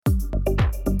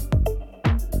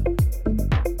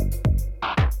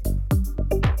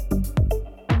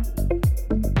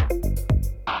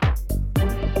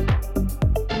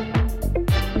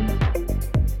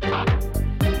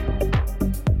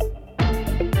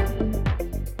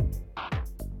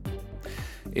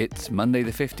It's Monday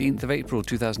the 15th of April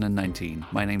 2019.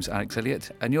 My name's Alex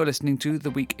Elliott and you're listening to The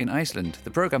Week in Iceland,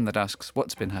 the programme that asks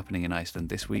what's been happening in Iceland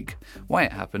this week, why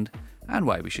it happened and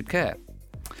why we should care.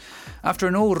 After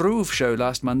an all-RÚV show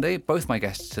last Monday, both my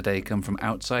guests today come from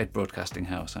outside Broadcasting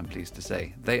House, I'm pleased to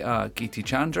say. They are Giti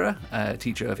Chandra, a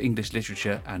teacher of English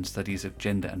literature and studies of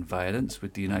gender and violence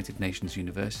with the United Nations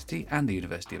University and the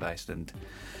University of Iceland,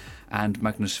 and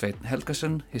Magnús Sveinn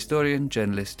Helgason, historian,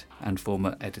 journalist and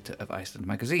former editor of Iceland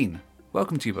Magazine.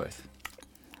 Welcome to you both.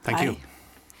 Thank you.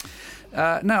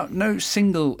 Now, no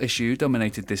single issue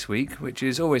dominated this week, which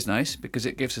is always nice because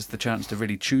it gives us the chance to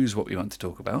really choose what we want to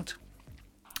talk about.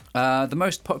 The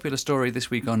most popular story this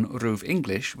week on RÚV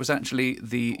English was actually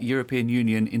the European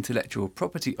Union Intellectual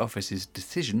Property Office's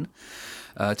decision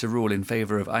to rule in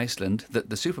favour of Iceland that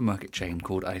the supermarket chain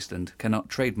called Iceland cannot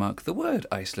trademark the word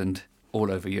Iceland all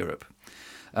over Europe.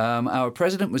 Our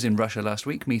president was in Russia last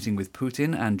week meeting with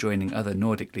Putin and joining other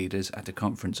Nordic leaders at a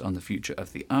conference on the future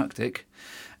of the Arctic.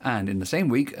 And in the same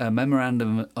week, a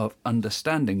memorandum of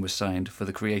understanding was signed for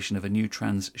the creation of a new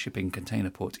trans-shipping container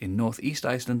port in northeast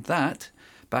Iceland that,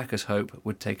 backers hope,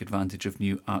 would take advantage of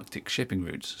new Arctic shipping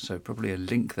routes. So probably a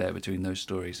link there between those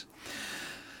stories.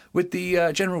 With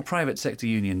the general private sector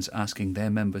unions asking their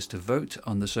members to vote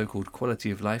on the so-called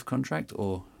quality of life contract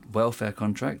or welfare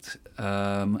contract,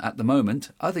 at the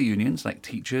moment, other unions like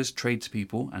teachers,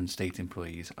 tradespeople and state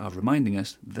employees are reminding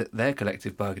us that their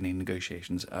collective bargaining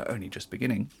negotiations are only just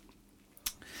beginning.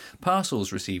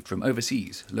 Parcels received from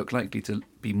overseas look likely to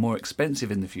be more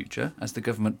expensive in the future as the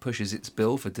government pushes its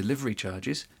bill for delivery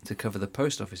charges to cover the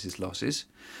post office's losses.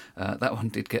 That one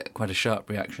did get quite a sharp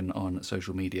reaction on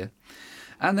social media.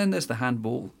 And then there's the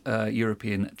handball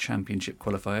European Championship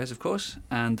qualifiers, of course,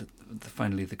 and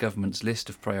finally the government's list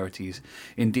of priorities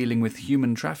in dealing with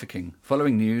human trafficking,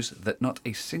 following news that not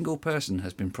a single person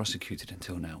has been prosecuted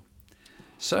until now.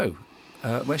 So,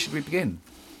 where should we begin?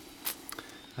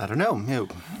 I don't know.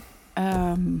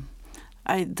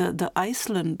 The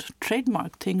Iceland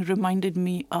trademark thing reminded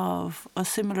me of a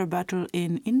similar battle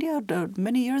in India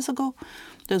many years ago.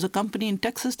 There's a company in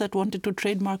Texas that wanted to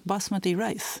trademark basmati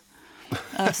rice.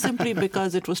 Simply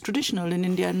because it was traditional in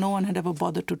India. No one had ever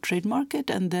bothered to trademark it,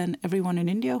 and then everyone in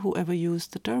India, whoever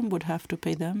used the term, would have to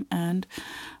pay them. And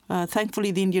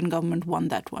thankfully, the Indian government won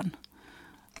that one.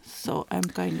 So I'm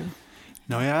kind of...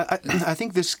 No, yeah, I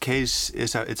think this case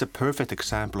it's a perfect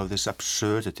example of this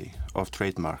absurdity of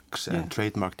trademarks and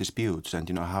trademark disputes, and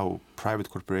how private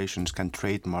corporations can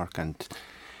trademark and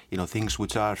things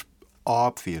which are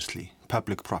obviously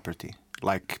public property,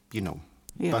 like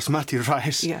basmati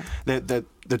rice,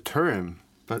 the term,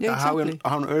 but exactly.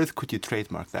 how on earth could you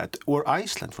trademark that? Or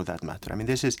Iceland, for that matter. I mean,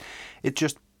 it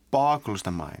just boggles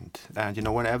the mind. And,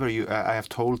 whenever I have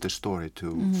told this story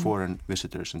to foreign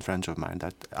visitors and friends of mine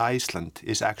that Iceland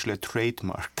is actually a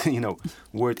trademarked,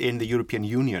 word in the European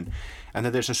Union. And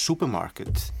that there's a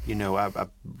supermarket, a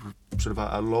sort of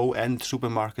a low-end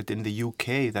supermarket in the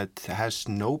UK that has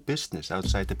no business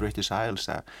outside the British Isles.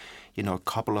 A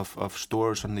couple of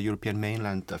stores on the European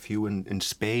mainland, a few in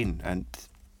Spain, and,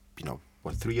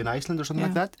 3 in Iceland or something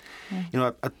like that.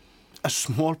 Yeah. A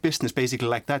small business basically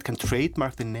like that can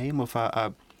trademark the name of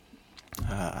a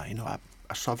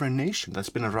sovereign nation that's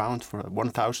been around for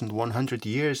 1,100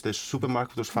 years. The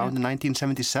supermarket was founded in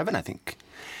 1977, I think.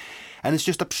 And it's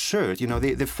just absurd,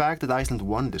 the fact that Iceland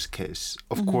won this case,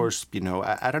 of course,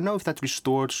 I don't know if that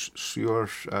restores your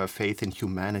faith in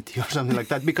humanity or something like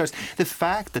that, because the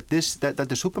fact that that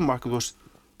the supermarket was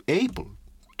able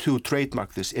to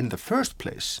trademark this in the first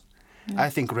place, I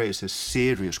think raises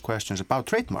serious questions about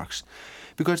trademarks,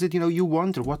 because you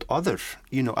wonder what other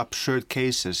absurd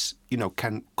cases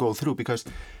can go through, because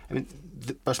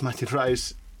the basmati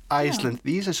rice, Iceland,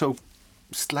 these are so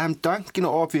slam dunk,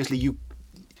 obviously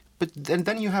but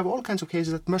then you have all kinds of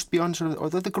cases that must be on sort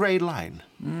of the grey line,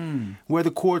 where the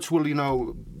courts will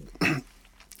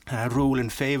rule in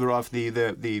favor of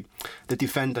the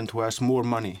defendant who has more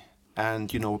money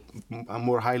and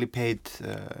more highly paid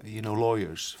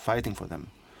lawyers fighting for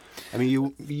them. I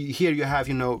mean, here you have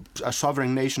a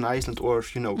sovereign nation, Iceland, or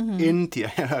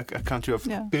India, a country of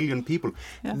billion people.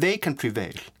 Yeah. They can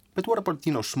prevail. But what about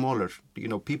smaller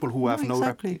people who have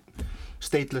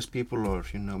stateless people or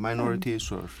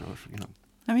minorities or.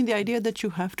 I mean, the idea that you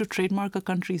have to trademark a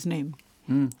country's name,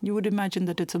 you would imagine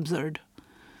that it's absurd.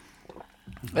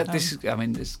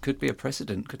 This could be a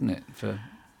precedent, couldn't it, for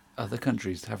other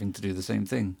countries having to do the same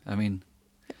thing?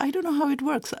 I don't know how it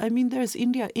works. I mean, there's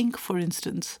India Inc., for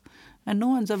instance, and no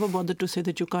one's ever bothered to say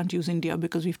that you can't use India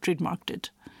because we've trademarked it.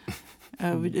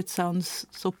 It sounds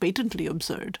so patently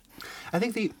absurd. I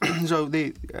think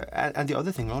the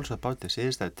other thing also about this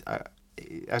is that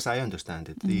as I understand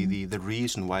it, the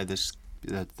reason why that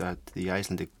the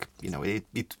Icelandic,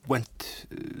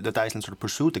 that Iceland sort of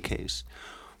pursued the case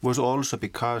was also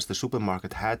because the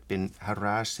supermarket had been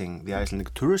harassing the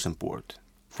Icelandic Tourism Board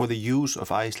for the use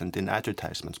of Iceland in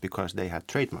advertisements because they had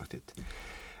trademarked it.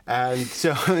 And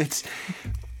so it's...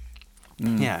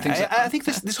 I think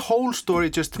this whole story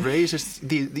just raises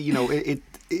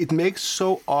it makes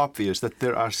so obvious that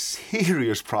there are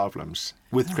serious problems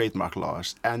with trademark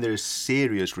laws, and there are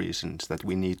serious reasons that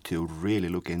we need to really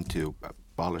look into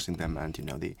abolishing them. And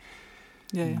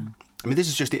I mean, this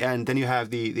is just the end. Then you have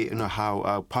the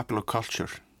how popular culture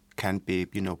can be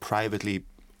privately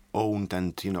owned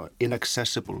and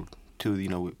inaccessible to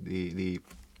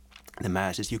the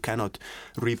masses. You cannot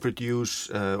reproduce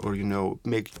or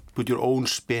put your own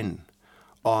spin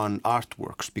on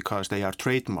artworks because they are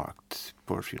trademarked.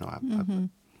 For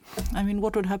I mean,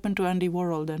 what would happen to Andy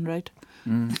Warhol then, right?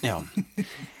 Yeah,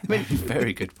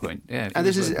 very good point. Yeah, and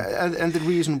this is and the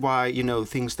reason why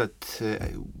things that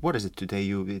what is it today?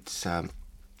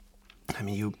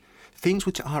 Things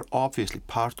which are obviously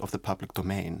part of the public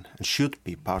domain and should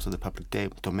be part of the public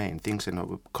domain. Things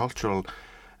cultural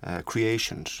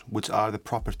creations which are the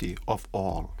property of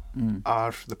all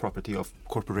are the property of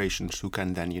corporations who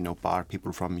can then bar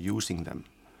people from using them.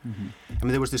 I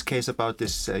mean, there was this case about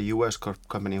this U.S.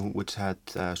 company which had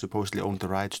supposedly owned the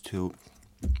rights to,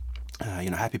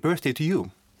 Happy Birthday to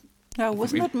You.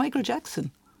 Wasn't that Michael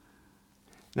Jackson?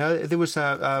 No, there was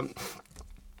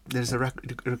there's a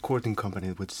recording company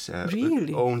which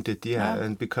really? owned it,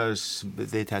 and because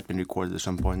it had been recorded at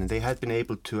some point, and they had been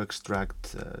able to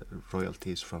extract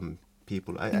royalties from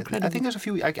people. I think there's a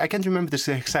few. I can't remember this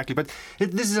exactly, but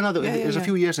this is another. It was a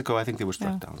few years ago. I think they were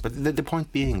struck down. But the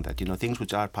point being that things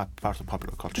which are part of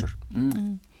popular culture,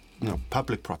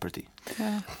 public property.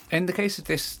 Yeah. In the case of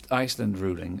this Iceland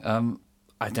ruling,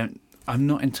 I'm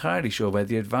not entirely sure where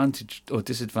the advantage or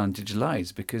disadvantage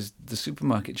lies, because the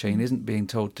supermarket chain isn't being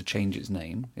told to change its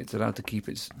name. It's allowed to keep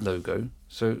its logo.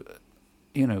 So,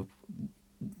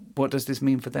 what does this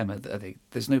mean for them?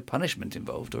 There's no punishment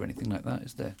involved or anything like that,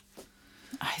 is there?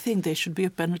 I think there should be a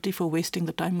penalty for wasting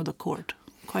the time of the court,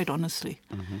 quite honestly.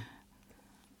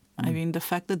 I mean, the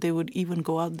fact that they would even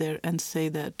go out there and say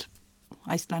that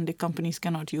Icelandic companies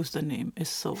cannot use the name is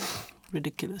so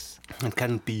ridiculous. It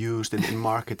cannot be used in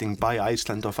marketing by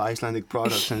Iceland of Icelandic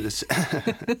products. And this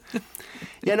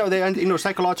they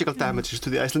psychological damages to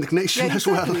the Icelandic nation as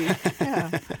well.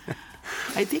 Yeah.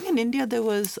 I think in India there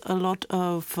was a lot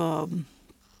of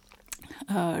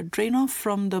drain off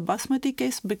from the basmati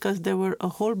case because there were a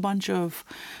whole bunch of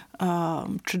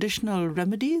traditional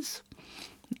remedies,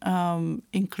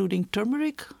 including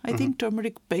turmeric, I think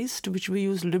turmeric paste, which we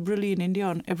use liberally in India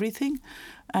on everything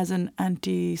as an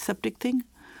antiseptic thing.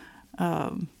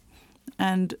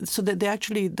 And so that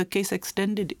the case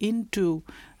extended into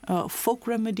folk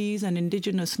remedies and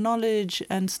indigenous knowledge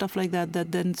and stuff like that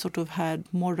then sort of had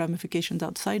more ramifications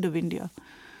outside of India.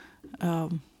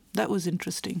 That was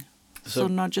interesting. So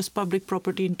not just public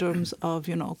property in terms of,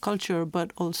 culture,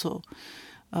 but also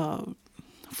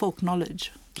folk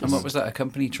knowledge. And what was that? A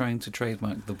company trying to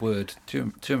trademark the word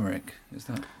turmeric? Is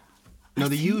that? No,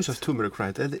 the use of turmeric,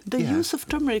 right? The use of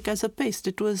turmeric as a paste.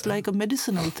 It was like a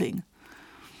medicinal thing.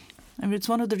 I mean, it's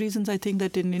one of the reasons I think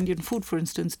that in Indian food, for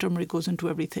instance, turmeric goes into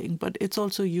everything. But it's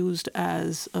also used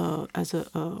as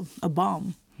a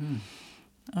balm.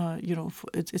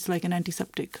 It's like an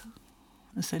antiseptic,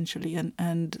 essentially.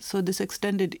 And so this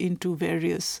extended into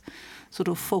various sort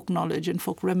of folk knowledge and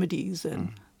folk remedies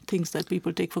and things that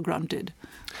people take for granted.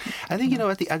 I think,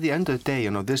 at the end of the day,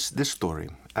 this story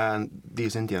and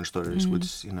these Indian stories,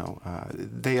 which,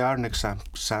 they are an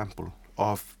example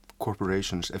of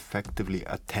corporations effectively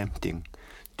attempting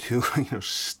to,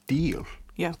 steal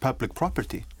public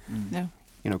property.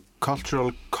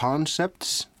 Cultural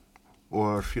concepts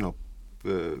or,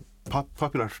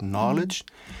 popular knowledge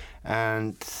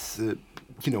and,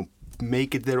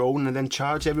 make it their own and then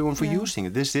charge everyone for using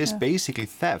it. This is basically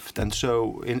theft. And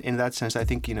so in that sense, I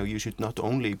think, you should not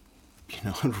only,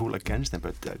 rule against them,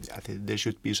 but I think there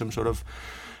should be some sort of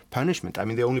punishment. I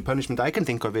mean, the only punishment I can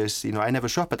think of is, I never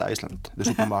shop at Iceland, the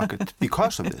supermarket,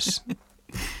 because of this.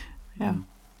 Yeah.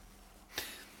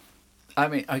 I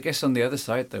mean, I guess on the other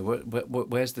side, though,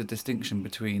 where's the distinction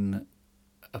between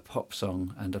a pop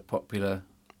song and a popular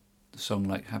song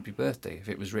like Happy Birthday, if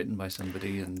it was written by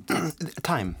somebody and...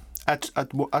 Time.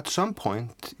 At some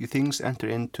point, things enter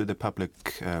into the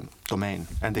public domain,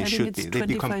 and they should be. They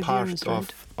become part years,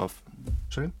 of.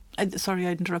 Sorry? Sorry,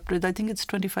 I interrupted. I think it's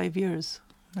 25 years,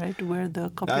 right, where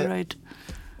the copyright...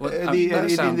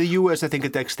 in the U.S., I think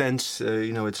it extends,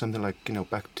 it's something like,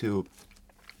 back to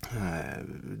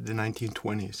the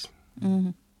 1920s. Mm-hmm.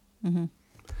 Mm-hmm.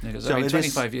 Because, So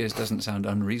 25 years doesn't sound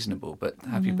unreasonable, but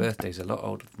Happy Birthday's a lot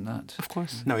older than that. Of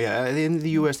course. No, yeah, in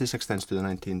the US this extends to the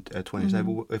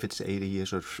 1920s. If it's 80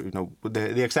 years or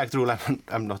the exact rule,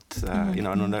 I'm not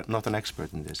I'm not an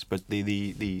expert in this. But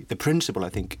the principle, I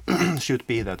think, should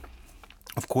be that,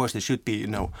 of course, there should be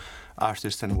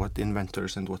artists and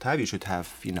inventors and what have you should have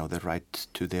the right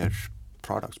to their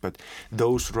products, but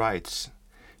those rights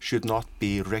should not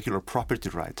be regular property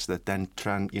rights that then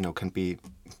can be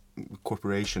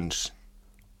corporations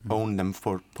own them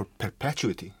for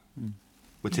perpetuity,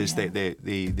 which is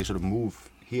the sort of move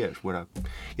here, where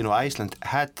Iceland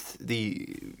had the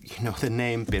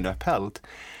name been upheld.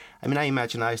 I mean, I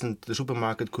imagine Iceland, the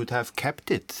supermarket, could have kept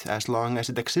it as long as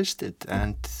it existed,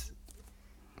 and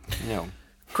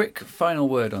Quick final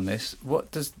word on this: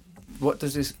 what does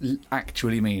this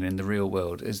actually mean in the real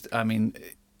world?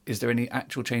 Is there any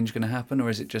actual change going to happen, or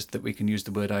is it just that we can use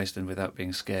the word Iceland without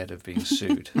being scared of being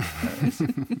sued?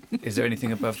 Is there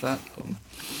anything above that?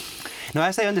 No,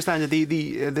 as I understand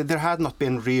it, there had not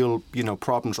been real,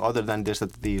 problems other than this,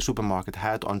 that the supermarket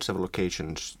had on several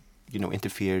occasions,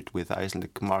 interfered with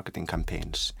Icelandic marketing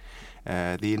campaigns.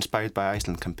 The Inspired by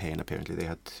Iceland campaign, apparently, they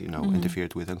had,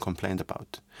 interfered with and complained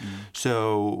about.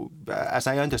 So, as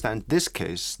I understand this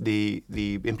case, the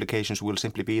implications will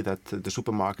simply be that the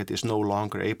supermarket is no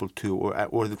longer able to,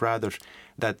 or rather,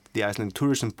 that the Icelandic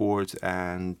Tourism Board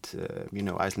and,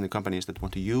 Icelandic companies that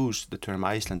want to use the term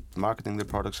Iceland marketing their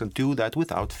products and do that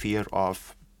without fear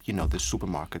of, the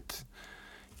supermarket,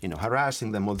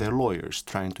 harassing them or their lawyers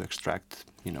trying to extract,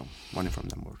 money from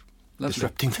them or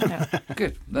disrupting them. Yeah.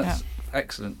 Good. That's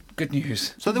excellent. Good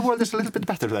news. So the world is a little bit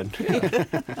better then.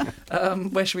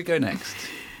 Where should we go next?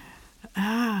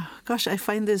 Gosh, I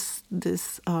find this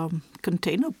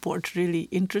container port really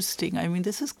interesting. I mean,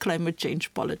 this is climate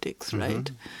change politics, right?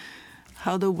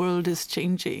 How the world is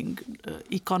changing,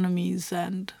 economies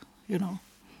and,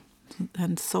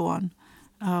 and so on.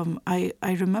 I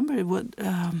remember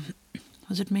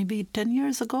was it maybe 10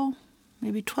 years ago?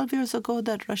 Maybe 12 years ago,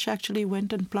 that Russia actually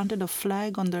went and planted a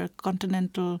flag on their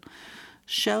continental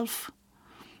shelf,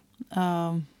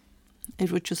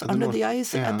 which was under the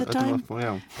ice at the time.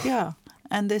 Yeah.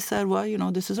 And they said,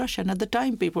 well, this is Russia. And at the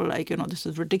time, people were like, this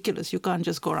is ridiculous. You can't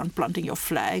just go around planting your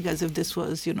flag as if this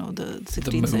was, the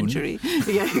 16th century.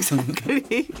 Yeah,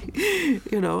 exactly.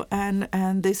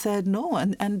 And they said no.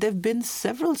 And there have been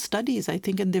several studies, I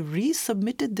think, and they've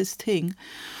resubmitted this thing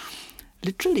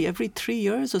literally every 3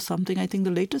 years or something. I think the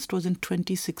latest was in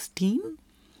 2016,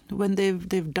 when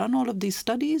they've done all of these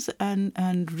studies and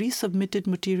resubmitted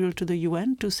material to the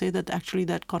UN to say that actually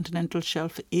that continental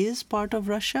shelf is part of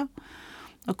Russia,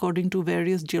 according to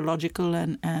various geological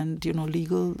and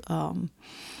legal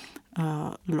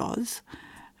laws.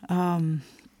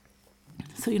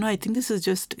 So I think this is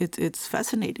just it's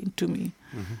fascinating to me.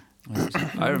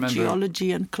 I remember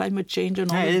geology and climate change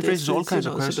and all of this. It raises all kinds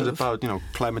of questions about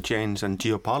climate change and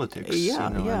geopolitics.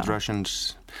 And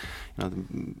Russians,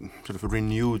 sort of a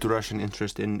renewed Russian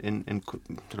interest in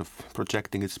sort of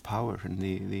projecting its power in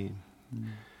the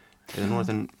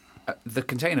northern. The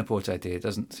container port idea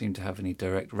doesn't seem to have any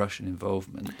direct Russian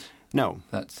involvement. No,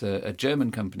 that's a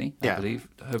German company, I believe,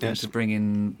 hoping to bring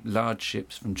in large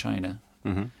ships from China.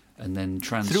 And then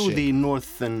transship through the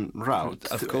northern route,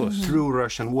 of course, through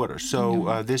Russian waters.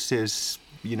 So this is,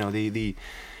 the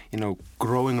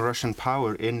growing Russian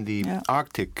power in the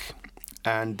Arctic,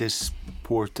 and this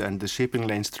port and the shipping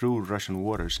lanes through Russian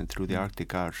waters and through the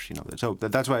Arctic are, so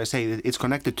that's why I say it's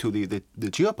connected to the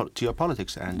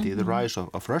geopolitics and the rise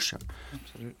of Russia.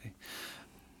 Absolutely.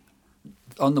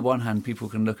 On the one hand, people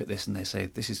can look at this and they say,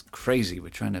 this is crazy. We're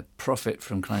trying to profit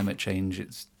from climate change.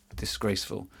 It's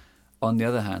disgraceful. On the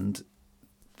other hand,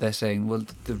 they're saying, well,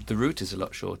 the route is a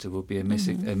lot shorter. We'll be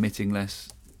emitting less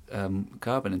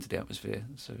carbon into the atmosphere.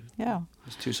 So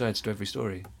there's two sides to every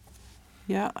story.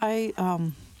 Yeah, I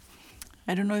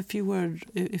don't know if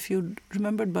you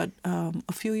remembered, but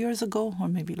a few years ago, or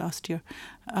maybe last year,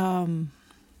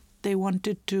 they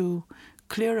wanted to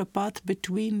clear a path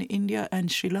between India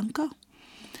and Sri Lanka,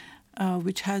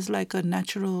 which has like a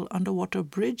natural underwater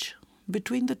bridge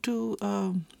between the two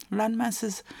land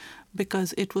masses,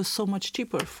 because it was so much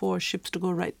cheaper for ships to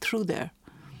go right through there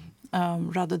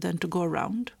rather than to go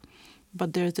around.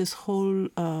 But there's this whole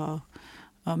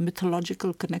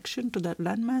mythological connection to that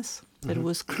landmass that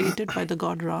was created by the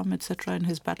god Ram, etc., in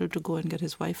his battle to go and get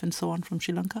his wife and so on from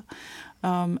Sri Lanka.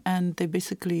 And they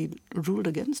basically ruled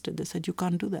against it. They said, you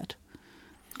can't do that.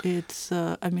 It's,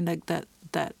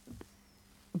 that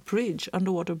bridge,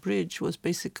 underwater bridge, was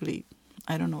basically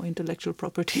intellectual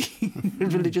property,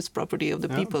 religious property of the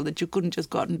people, that you couldn't just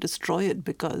go out and destroy it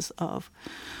because of...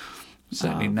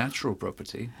 Certainly natural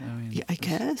property. I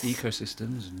guess.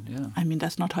 Ecosystems,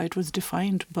 that's not how it was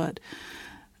defined, but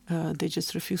they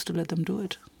just refused to let them do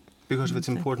it. Because of its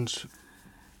importance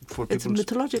for people. It's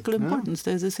mythological importance.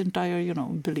 There's this entire,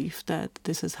 belief that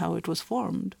this is how it was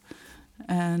formed.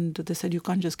 And they said you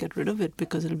can't just get rid of it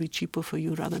because it'll be cheaper for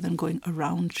you rather than going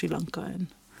around Sri Lanka and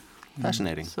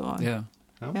fascinating. So on. Yeah.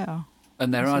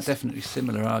 And there are definitely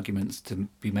similar arguments to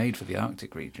be made for the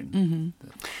Arctic region.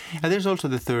 And there's also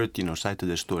the third, side to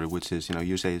the story, which is,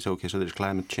 you say it's okay, so there's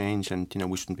climate change and,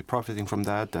 we shouldn't be profiting from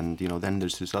that. And, then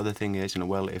there's this other thing is,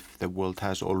 well, if the world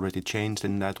has already changed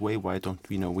in that way, why don't,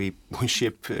 we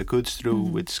ship goods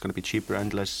through, it's going to be cheaper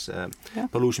and less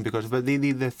pollution. But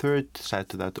the third side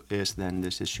to that is then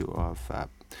this issue of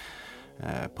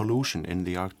pollution in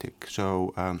the Arctic.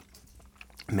 So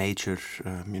major,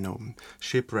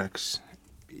 shipwrecks,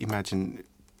 imagine,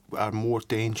 are more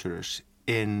dangerous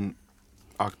in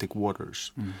Arctic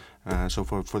waters. So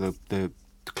for the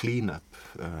cleanup,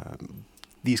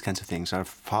 these kinds of things are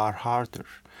far harder.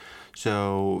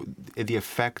 So the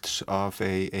effects of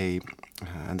and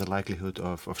the likelihood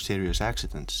of serious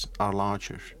accidents are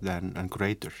larger and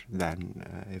greater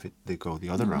than if they go the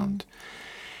other round.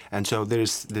 And so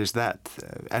there's that.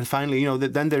 And finally,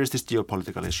 then there is this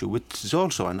geopolitical issue, which is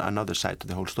also another side to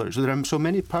the whole story. So there are so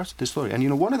many parts of the story.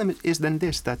 And, one of them is then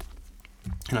this, that,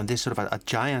 this sort of a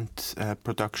giant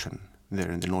production there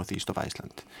in the northeast of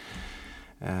Iceland,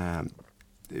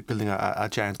 building a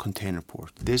giant container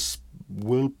port. This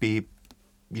will be,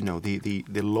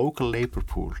 the local labor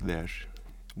pool there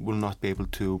will not be able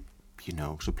to,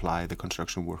 supply the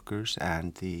construction workers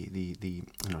and the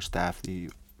staff, the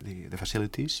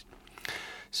facilities.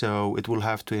 So it will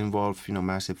have to involve,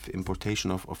 massive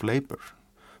importation of labor,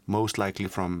 most likely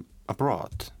from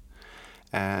abroad.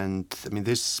 And,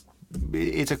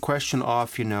 it's a question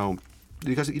of,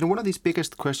 because, one of these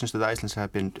biggest questions that Icelanders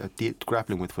have been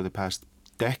grappling with for the past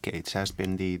decades has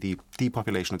been the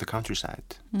depopulation of the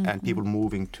countryside and people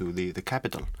moving to the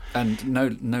capital. And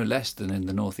no less than in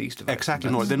the northeast of Iceland.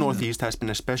 Exactly. The northeast has been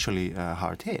especially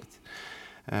hard hit.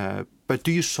 But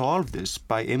do you solve this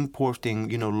by importing,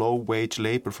 low-wage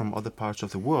labor from other parts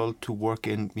of the world to work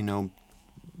in,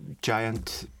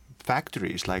 giant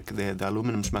factories like the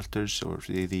aluminum smelters or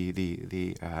the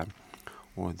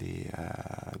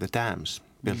dams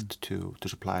built to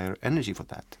supply energy for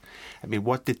that?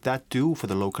 What did that do for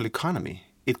the local economy?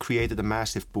 It created a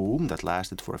massive boom that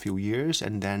lasted for a few years,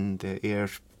 and then the air,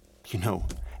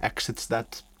 exits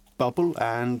that bubble,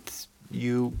 and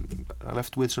you are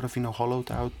left with sort of, hollowed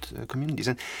out communities.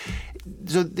 And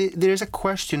so there is a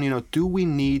question, do we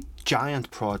need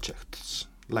giant projects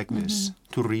like this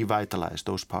to revitalize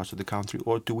those parts of the country,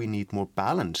 or do we need more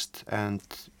balanced and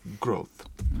growth,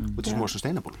 which is more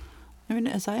sustainable?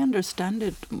 As I understand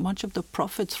it, much of the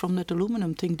profits from that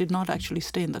aluminum thing did not actually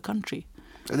stay in the country.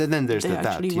 And then there's they that. They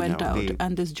actually went out,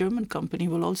 and this German company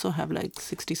will also have like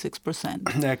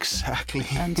 66%. Exactly.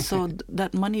 And so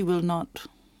that money will not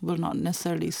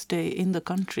necessarily stay in the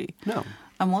country. No.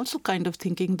 I'm also kind of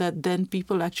thinking that then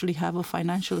people actually have a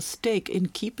financial stake in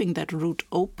keeping that route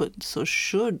open. So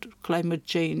should climate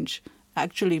change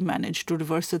actually manage to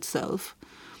reverse itself,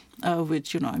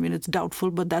 which, it's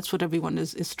doubtful, but that's what everyone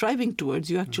is striving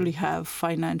towards. You actually have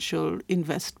financial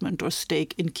investment or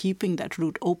stake in keeping that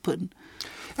route open.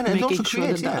 And it also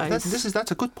creates,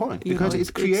 that's a good point, because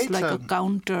it creates... It's like a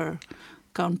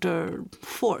counter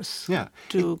force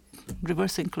to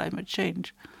reversing climate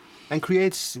change. And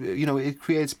creates,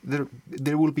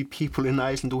 there will be people in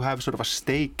Iceland who have sort of a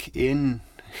stake in,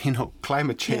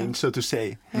 climate change, so to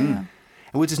say. Yeah.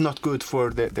 Which is not good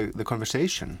for the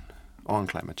conversation on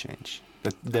climate change.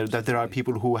 That there are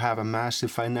people who have a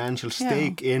massive financial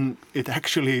stake in it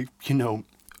actually,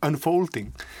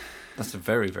 unfolding. That's a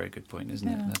very, very good point, isn't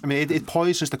it? It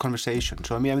poisons the conversation.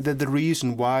 So, the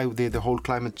reason why the whole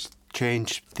climate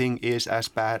change thing is as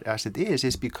bad as it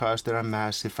is because there are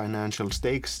massive financial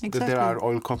stakes. Exactly. There are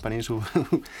oil companies who,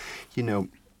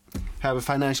 have a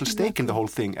financial stake in the whole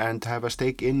thing and have a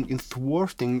stake in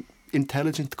thwarting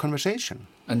intelligent conversation.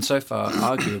 And so far,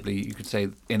 arguably, you could say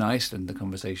in Iceland the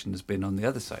conversation has been on the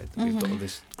other side. We've got all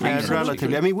this.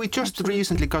 Relatively. We just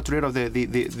recently got rid of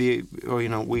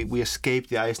we escaped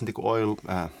the Icelandic oil,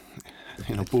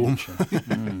 boom.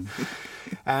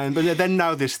 But then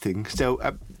now this thing. So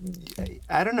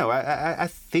I don't know. I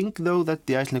think though that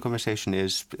the Icelandic conversation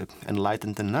is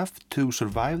enlightened enough to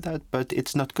survive that, but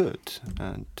it's not good.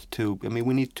 And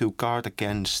we need to guard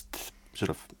against sort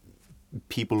of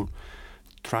people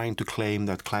trying to claim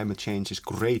that climate change is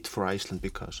great for Iceland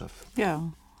because of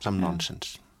some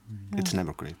nonsense. Yeah. It's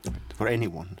never great for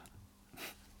anyone.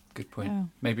 Good point. Yeah.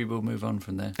 Maybe we'll move on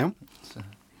from there. Yeah.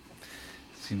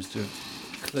 Seems to have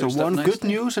closed So one up good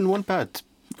news and one bad.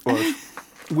 Or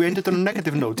we ended on a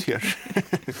negative note here.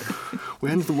 We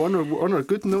ended on a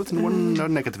good note and one on a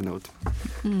negative note.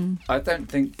 I don't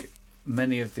think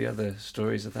many of the other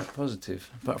stories are that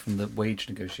positive, apart from the wage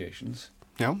negotiations.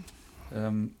 Yeah.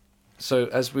 So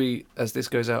as this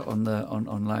goes out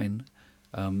online,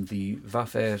 the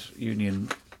VAFR union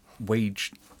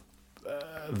wage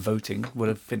voting will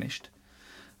have finished,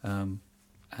 and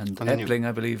Eppling,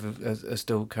 I believe, are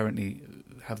still currently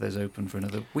have theirs open for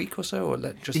another week or so, or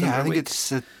just under a week. I think it's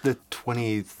the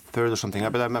 23rd or something,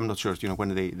 but I'm not sure.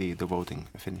 When the voting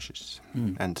finishes,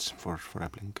 ends for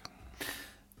Eppling.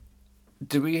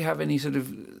 Do we have any sort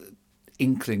of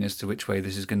inkling as to which way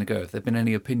this is going to go? Have there been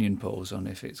any opinion polls on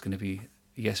if it's going to be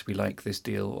yes, we like this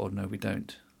deal, or no, we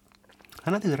don't?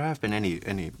 I don't think there have been any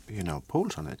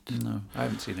polls on it. No, I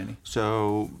haven't seen any.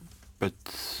 So, but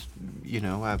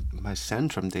my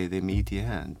sense from the media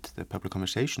and the public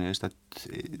conversation is that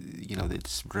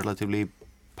it's relatively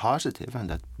positive, and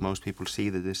that most people see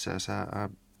that this as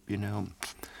the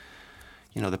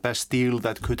best deal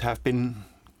that could have been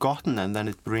gotten, and then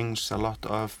it brings a lot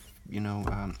of the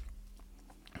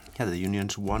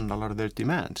unions won a lot of their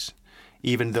demands.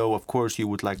 Even though, of course, you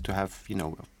would like to have,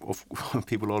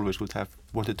 people always would have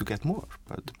wanted to get more.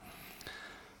 But,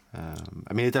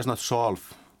 it does not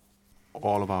solve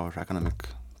all of our economic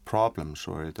problems,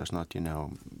 or it does not,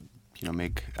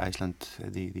 make Iceland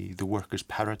the workers'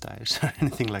 paradise or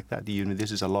anything like that.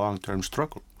 This is a long-term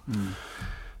struggle.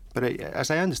 But as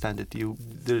I understand it,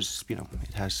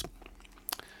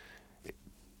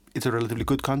 it's a relatively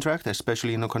good contract,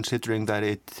 especially considering that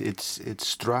it's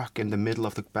struck in the middle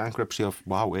of the bankruptcy of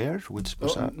WOW Air, which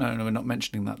was no, we're not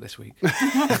mentioning that this week.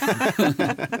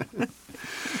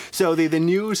 So the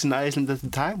news in Iceland at the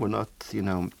time were not, the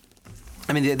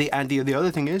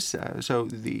other thing is so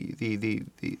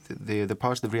the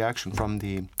positive reaction from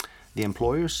the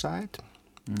employer's side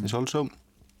is also.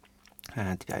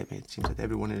 And it seems that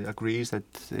everyone agrees that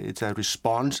it's a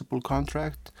responsible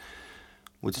contract,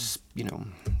 which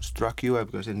struck you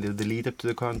because in the lead up to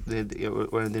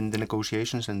in the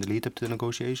negotiations and the lead up to the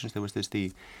negotiations, there was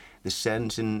the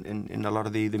sense in a lot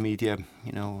of the media,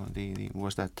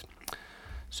 was that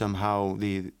somehow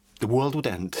the world would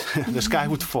end, the sky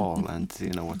would fall, and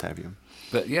what have you.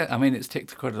 But it's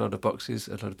ticked quite a lot of boxes.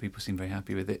 A lot of people seem very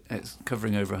happy with it. It's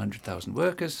covering over 100,000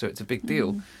 workers, so it's a big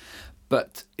deal.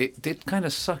 But it did kind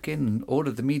of suck in all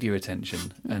of the media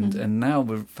attention, and now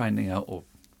we're finding out, or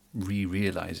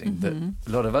realizing that a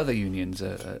lot of other unions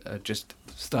are just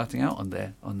starting out on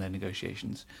their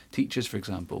negotiations. Teachers, for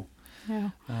example. Yeah.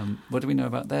 What do we know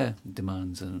about their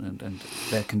demands and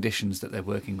their conditions that they're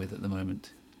working with at the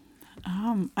moment?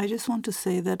 I just want to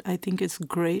say that I think it's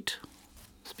great,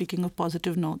 speaking of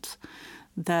positive notes,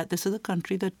 that this is a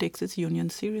country that takes its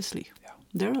unions seriously. Yeah.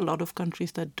 There are a lot of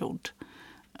countries that don't.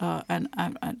 And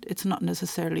it's not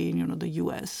necessarily, the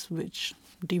U.S., which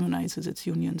demonizes its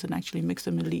unions and actually makes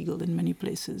them illegal in many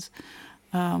places.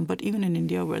 But even in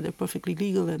India, where they're perfectly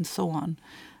legal and so on,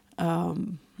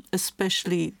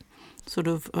 especially sort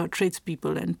of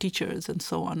tradespeople and teachers and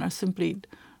so on are simply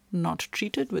not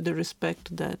treated with the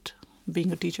respect that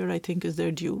being a teacher, I think, is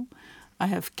their due. I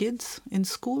have kids in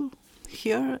school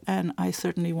here, and I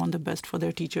certainly want the best for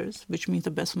their teachers, which means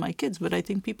the best for my kids. But I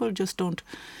think people don't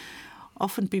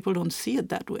see it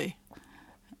that way.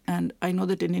 And I know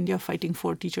that in India, fighting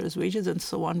for teachers' wages and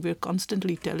so on, we're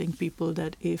constantly telling people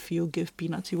that if you give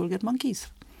peanuts, you will get monkeys.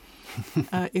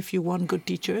 If you want good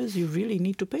teachers, you really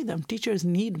need to pay them. Teachers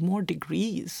need more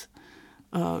degrees,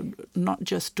 not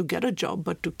just to get a job,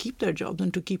 but to keep their jobs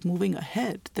and to keep moving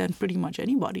ahead than pretty much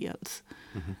anybody else.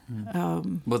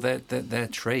 Well, their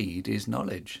trade is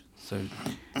knowledge, so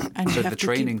the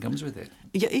training comes with it.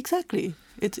 Yeah, exactly.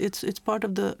 It's part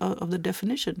of the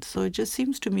definition. So it just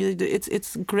seems to me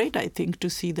it's great, I think, to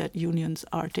see that unions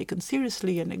are taken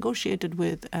seriously and negotiated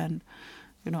with, and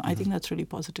I think that's really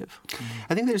positive.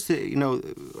 I think there's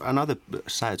another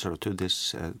side sort of to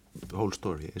this whole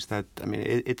story is that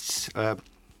it's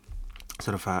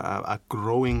sort of a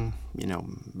growing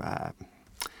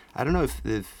I don't know if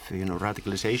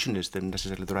radicalization is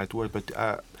necessarily the right word, but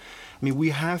we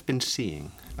have been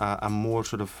seeing a more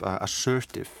sort of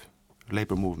assertive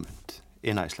labor movement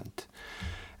in Iceland,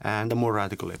 and a more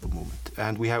radical labor movement.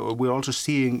 And we're also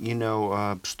seeing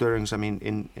stirrings.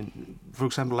 In for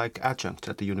example, like adjuncts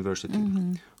at the university,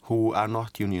 who are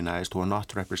not unionized, who are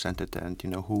not represented, and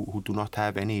who do not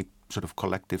have any sort of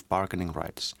collective bargaining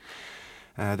rights.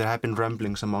 There have been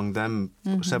rumblings among them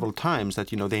several times that,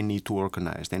 they need to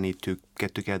organize, they need to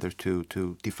get together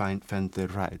to defend their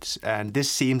rights. And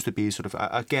this seems to be sort of,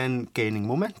 again, gaining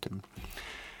momentum.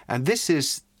 And this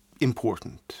is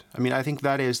important. I mean, I think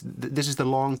this is the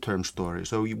long-term story.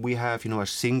 So we have, a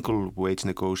single wage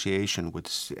negotiation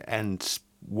which ends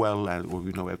well,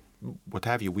 or, what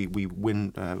have you. We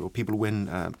win, or people win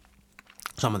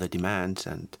some of the demands.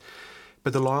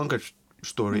 But the longer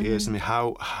story is, I mean,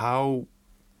 how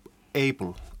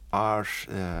able are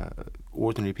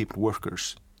ordinary people,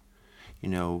 workers,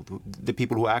 the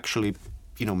people who actually,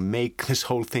 make this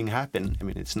whole thing happen. I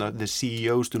mean, it's not the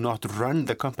CEOs do not run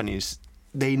the companies.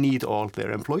 They need all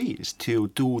their employees to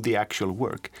do the actual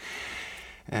work.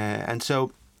 And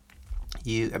so,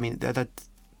 that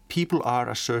people are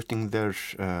asserting their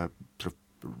sort of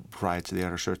rights, they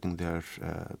are asserting their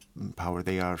power,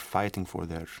 they are fighting for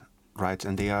their rights,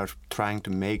 and they are trying to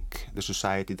make the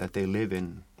society that they live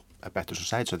in a better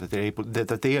society, so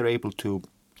that they are able to,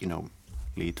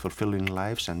 lead fulfilling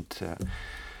lives and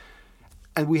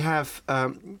we have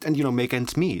make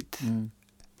ends meet.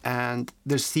 And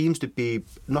there seems to be,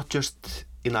 not just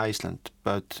in Iceland,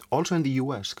 but also in the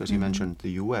U.S., because you mentioned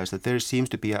the U.S., that there seems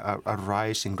to be a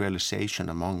rising realization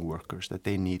among workers that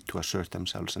they need to assert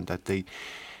themselves, and that they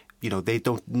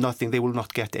will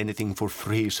not get anything for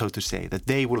free, so to say, that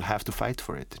they will have to fight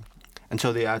for it. And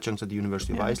so the adjuncts at the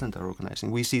University of Iceland are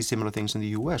organizing. We see similar things in the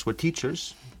U.S., where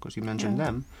teachers, because you mentioned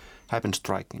them, have been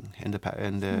striking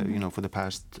for the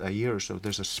past year or so.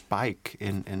 There's a spike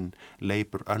in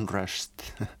labor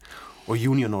unrest or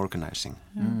union organizing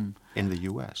in the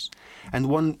U.S. And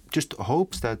one just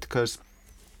hopes that, because,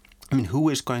 who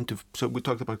is going to, so we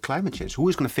talked about climate change, who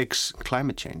is going to fix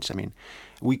climate change? I mean,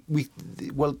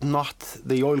 not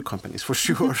the oil companies, for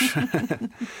sure.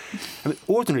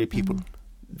 Ordinary people.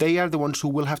 They are the ones who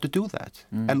will have to do that.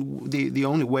 And the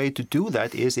only way to do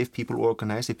that is if people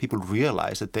organize, if people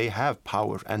realize that they have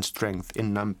power and strength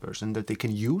in numbers and that they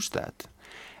can use that.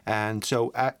 And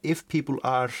so if people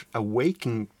are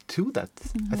awakening to that,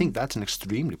 I think that's an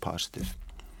extremely positive.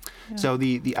 Yeah. So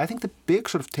I think the big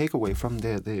sort of takeaway from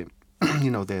the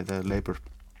labor,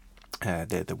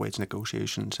 the wage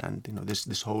negotiations and,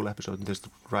 this whole episode, and this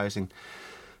rising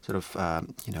sort of,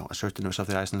 assertiveness of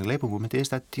the Icelandic labor movement is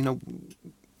that,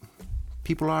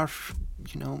 people are,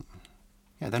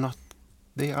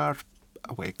 they are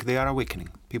awake, they are awakening.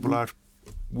 People are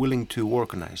willing to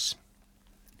organize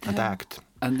and act.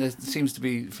 And there seems to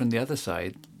be, from the other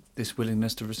side, this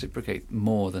willingness to reciprocate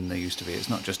more than there used to be. It's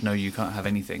not just, no, you can't have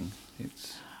anything.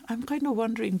 I'm kind of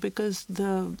wondering, because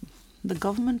the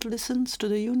government listens to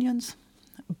the unions,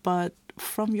 but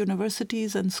from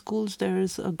universities and schools, there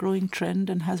is a growing trend,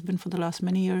 and has been for the last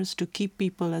many years, to keep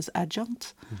people as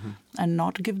adjuncts and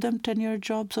not give them tenure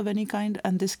jobs of any kind.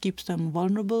 And this keeps them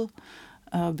vulnerable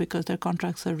because their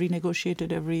contracts are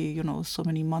renegotiated every, so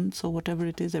many months or whatever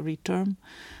it is, every term.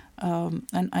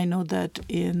 And I know that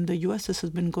in the US, this has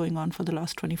been going on for the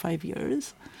last 25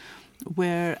 years,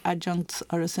 where adjuncts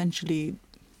are essentially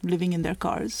living in their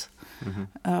cars,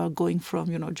 going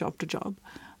from, job to job.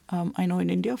 I know in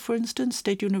India, for instance,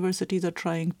 state universities are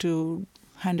trying to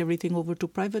hand everything over to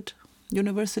private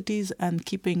universities and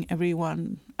keeping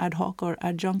everyone ad hoc or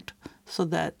adjunct, so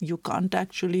that you can't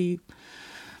actually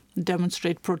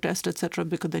demonstrate, protest, etc.,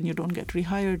 because then you don't get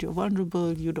rehired, you're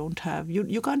vulnerable, you don't have,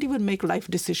 you can't even make life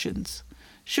decisions.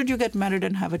 Should you get married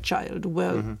and have a child?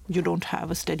 Well, you don't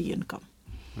have a steady income,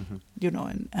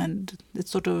 and it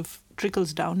sort of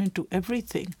trickles down into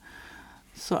everything.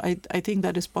 So I think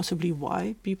that is possibly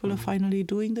why people are finally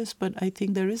doing this, but I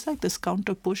think there is like this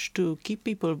counter push to keep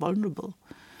people vulnerable.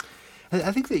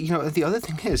 I think that, the other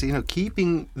thing is,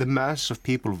 keeping the mass of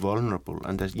people vulnerable,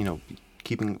 and that,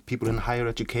 keeping people in higher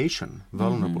education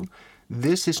vulnerable.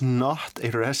 This is not a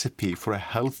recipe for a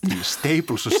healthy,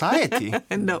 stable society.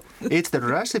 No. It's the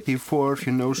recipe for,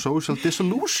 social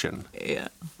dissolution. Yeah.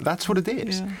 That's what it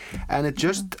is. Yeah. And it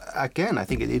just, again, I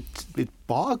think it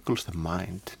boggles the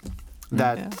mind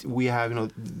that we have,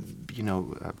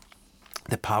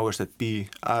 the powers that be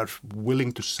are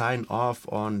willing to sign off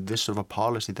on this sort of a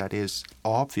policy that is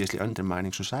obviously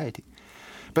undermining society.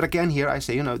 But again, here I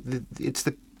say, it's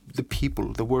the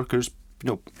people, the workers,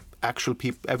 actual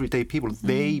people, everyday people,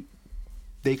 they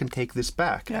can take this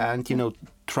back and,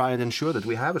 try and ensure that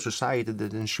we have a society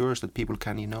that ensures that people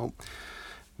can,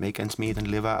 make ends meet and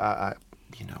live a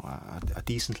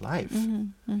decent life.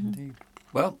 Indeed.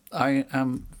 Well, I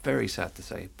am very sad to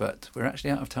say, but we're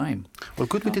actually out of time. Well,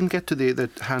 good we didn't get to the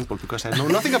handball, because I know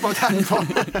nothing about handball.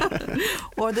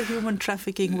 Or the human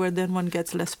trafficking, where then one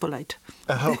gets less polite.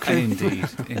 Okay.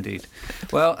 Indeed.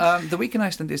 Well, the Week in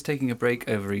Iceland is taking a break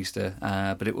over Easter,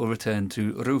 but it will return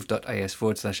to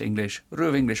ruv.is/English,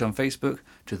 Ruv English on Facebook,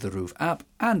 to the Ruv app,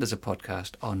 and as a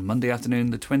podcast on Monday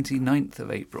afternoon, the 29th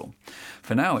of April.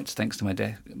 For now, it's thanks to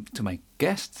my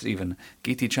guests, even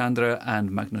Giti Chandra and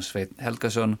Magnús Sveinn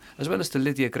Helgason, as well as to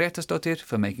Lydía Grétarsdóttir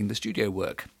for making the studio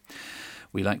work.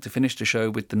 We like to finish the show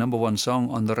with the #1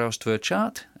 song on the Rás 2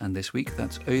 chart, and this week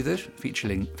that's Auður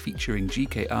featuring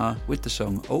GKR with the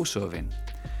song Ósofin.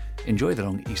 Enjoy the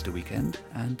long Easter weekend,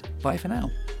 and bye for now.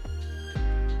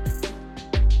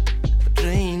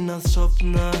 Reyna að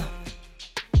sofna,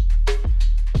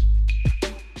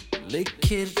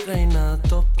 leikir reyna að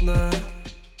dofna,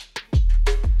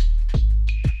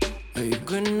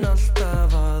 augun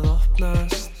alltaf að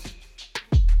opnast,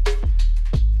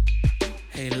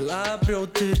 heila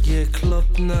brjótur ég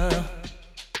klofna,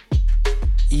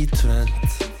 í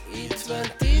tvennt,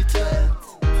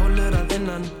 hólur að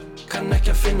innan, kann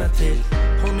ekki að finna til,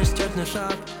 hún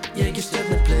stjörnurhrap, ég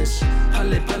stjörnubliss,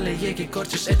 Palli, ég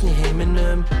gorgeous einn í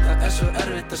heiminum, það svo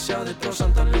erfitt að sjá þig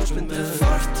brosandi á ljósmyndum,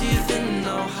 fortíðinn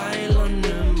á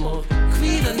hælunum og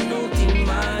kvíðan út í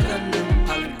maganum,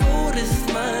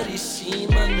 algoritmar í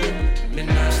símanum, með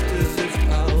næstu þurft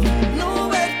á. Nú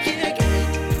ég einn,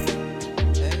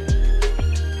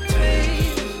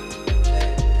 tveir,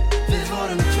 við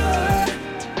vorum tvær,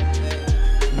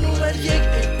 nú ég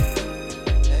einn.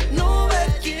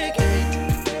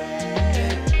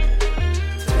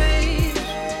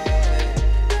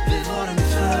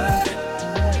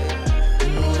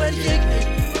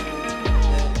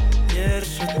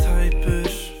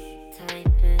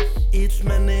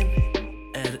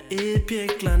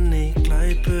 Yfirbygglanni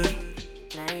glæpur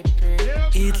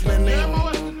Illmenni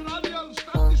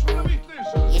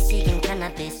Ég síg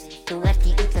cannabis, þú ert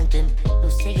í útlöndum, þú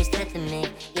segist hrædd mig,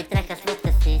 ég drekk allt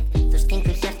flótta þitt, þú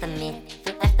stingur hjarta mitt,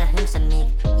 þú ert að hunsa mig,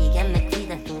 ég með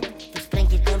kvíðan út, þú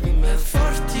sprengir gólfið mig. Með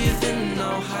fortíðinn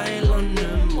á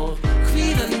hælunum og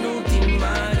kvíðan út í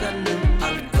maganum,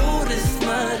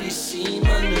 algoritmar í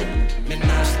símanum, með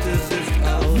næstu þurft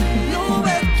á. Nú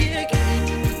ég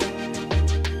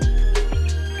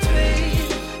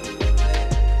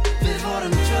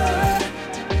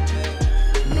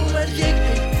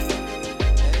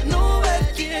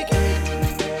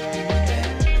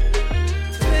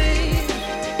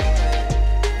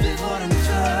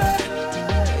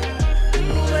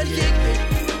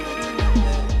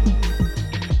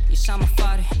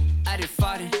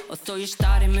Þó ég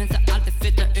stari mun það aldrei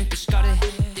fylla upp í skarði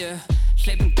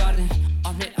Hleypum garðinn,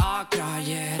 opnir agra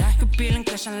Ég ekki bílinn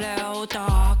glæsanlega út að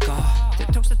aka Þér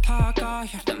tókst að taka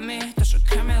hjarta mitt og svo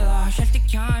kem ég það Hélt ég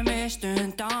kæmist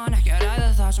undan Ekki að ræða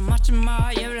það Svo margt sem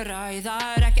að ég vil ræða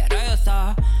Ekki að ræða það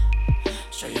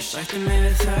Svo ég sætti mig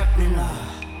við þögnina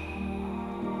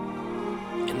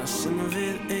Eina sem að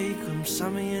við eigum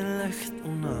sameiginlegt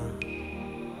núna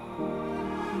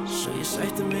Svo ég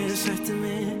sætti mig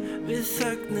við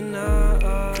þögnina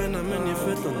Hvenær mun ég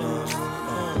fullorðnast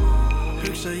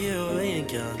Hugsa ég á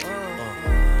eigingjald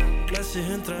Blessi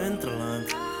 100 undraland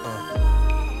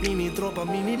Míní dropa,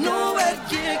 míní Nú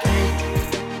ég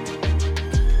einn